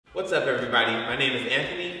What's up, everybody? My name is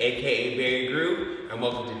Anthony, aka Barry Groove, and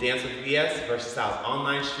welcome to Dance with VS Versastyle's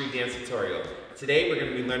online street dance tutorial. Today we're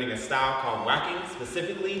going to be learning a style called whacking,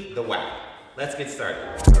 specifically the whack. Let's get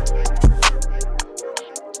started.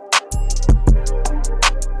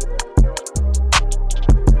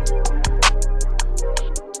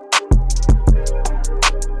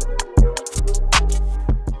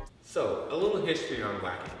 So, a little history on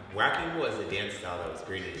whacking. Whacking was a dance style that was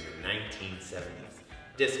created in the 1970s,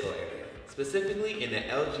 disco area, specifically in the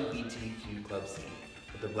LGBTQ club scene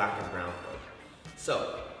with the black and brown folk.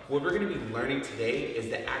 So, what we're going to be learning today is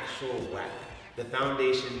the actual whack, the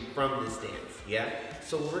foundation from this dance, yeah?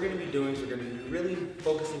 So what we're going to be doing is we're going to be really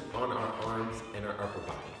focusing on our arms and our upper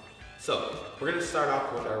body. So, we're going to start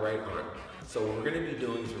off with our right arm. So what we're going to be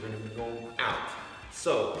doing is we're going to be going out.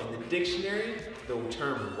 So, in the dictionary, the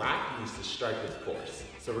term whack means to strike with force.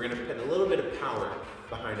 So we're going to put a little bit of power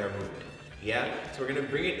behind our movement. Yeah? So we're going to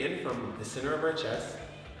bring it in from the center of our chest,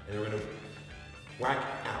 and we're going to whack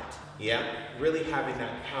out. Yeah? Really having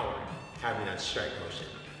that power, having that strike motion.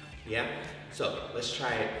 Yeah? So let's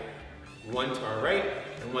try it. One to our right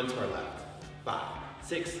and one to our left. 5,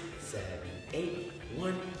 6, 7, 8.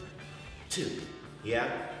 1, 2. Yeah?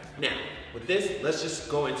 Now, with this, let's just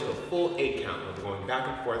go into a full 8 count. We're going back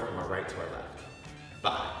and forth from our right to our left.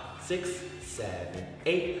 5, 6, 7,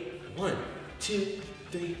 8. 1, 2,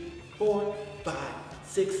 3, 4, 5,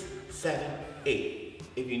 6, 7, 8.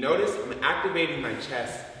 If you notice, I'm activating my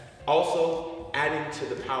chest, also adding to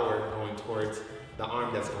the power going towards the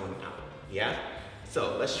arm that's going out. Yeah?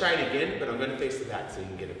 So let's try it again, but I'm going to face the back so you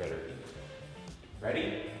can get a better view.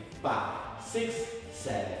 Ready? 5, 6,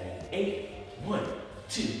 7, 8. 1,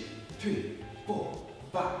 2, 3, 4,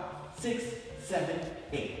 5, 6, 7,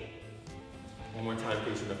 8. One more time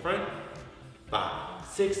facing the front. 5,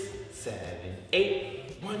 6, 7,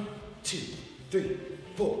 8. 1, 2, 3,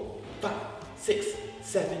 4, 5, 6,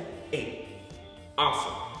 7, 8.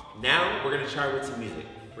 Awesome. Now we're going to try with some music.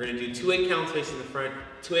 We're going to do 2 8 counts facing the front,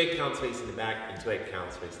 2 8 counts facing the back, and 2 8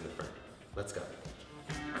 counts facing the front. Let's go.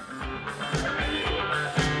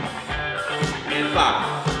 And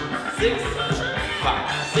 5, 6,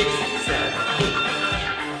 5, 6, 7, 8. 2, 3,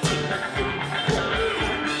 4, 5, 6,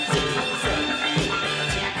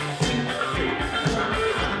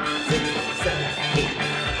 7, 8.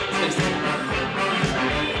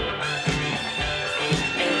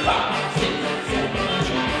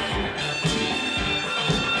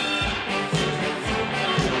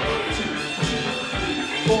 2, 3,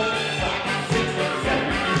 4, 5, 6, 7, 8. Let's face it. And 5, 6, 7, 8. 4, 5, 6,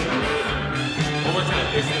 7, 8. One more time,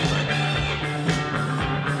 facing the front.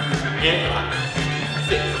 And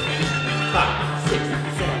 5. 6, 5, 6, 7, 8. 2, 3, 4, 5, 6,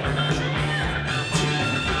 7,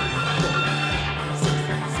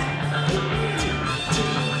 8. 2,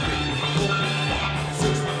 3, 4, 5,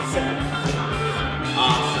 6, 7, 8.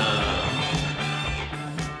 Awesome.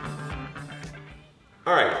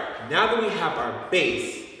 Alright, now that we have our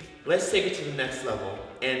base, let's take it to the next level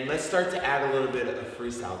and let's start to add a little bit of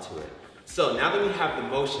freestyle to it. So now that we have the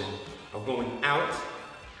motion of going out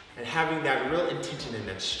and having that real intention in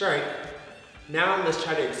that strike, now let's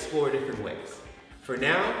try to explore different ways. For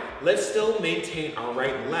now, let's still maintain our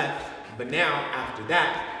right and left, but now after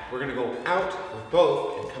that, we're gonna go out with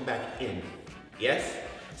both and come back in. Yes?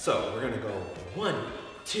 So we're gonna go 1,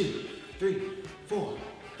 2, 3, 4,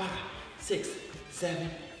 5, 6, 7,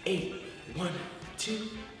 8. 1, 2,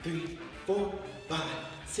 3, 4, 5,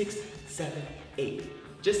 6, 7,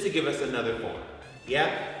 8. Just to give us another form.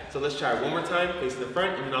 Yeah? So let's try it one more time, facing the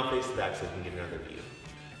front, and then I'll face the back so we can get another view.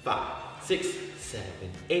 5, 6, 7,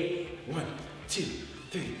 8. 1, 2,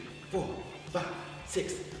 3, 4, 5,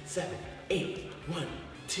 6, 7, 8. 1,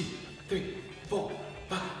 2, 3, 4,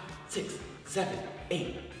 5, 6, 7,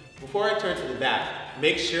 8. Before I turn to the back,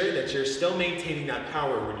 make sure that you're still maintaining that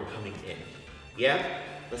power when you're coming in. Yeah?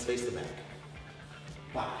 Let's face the back.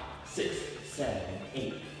 5, 6, 7,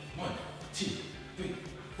 8. 1, 2, 3,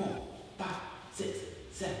 4, 5, 6,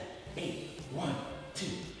 7, 8. 1, 2,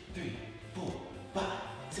 3, 4, 5,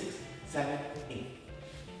 6, 7, 8.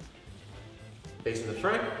 Facing the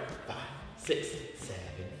front. 5, 6, 7,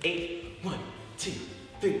 8. 1, 2,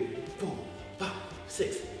 3, 4, 5,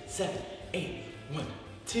 6, 7, 8. 1,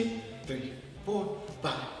 2, 3, 4,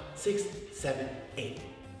 5, 6, 7, 8.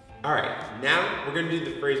 Alright, now we're going to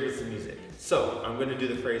do the phrase with some music. So, I'm going to do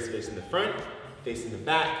the phrase facing the front, facing the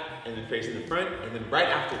back, and then facing the front, and then right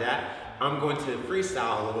after that, I'm going to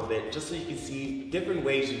freestyle a little bit just so you can see different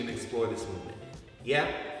ways you can explore this movement. Yeah?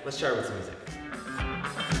 Let's try with some music.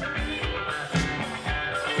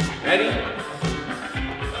 Ready?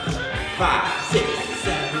 5, 6,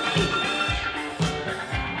 7, 8.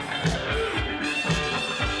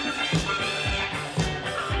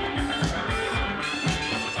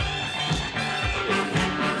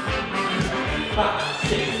 5,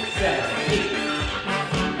 6, 7, 8.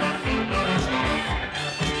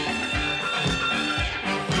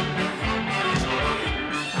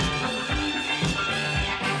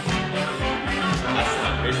 Last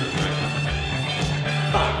time, raise the mic.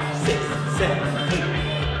 5, 6, 7, 8.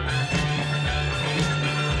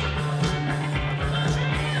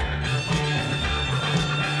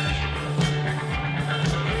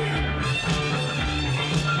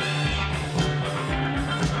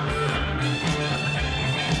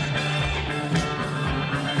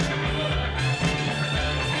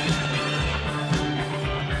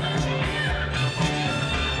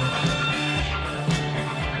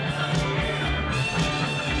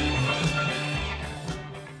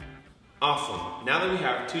 Awesome. Now that we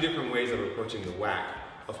have two different ways of approaching the whack,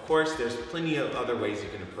 of course there's plenty of other ways you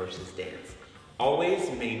can approach this dance.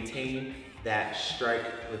 Always maintain that strike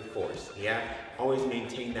with force, yeah? Always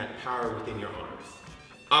maintain that power within your arms.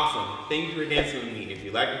 Awesome. Thank you for dancing with me. If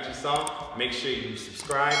you like what you saw, make sure you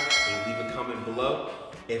subscribe and leave a comment below.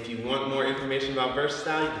 If you want more information about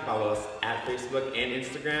VersaStyle, you can follow us at Facebook and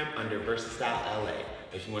Instagram under VersaStyle LA.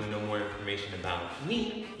 If you want to know more information about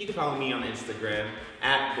me, you can follow me on Instagram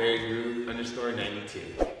at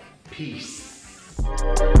BarryGroove_92. Peace.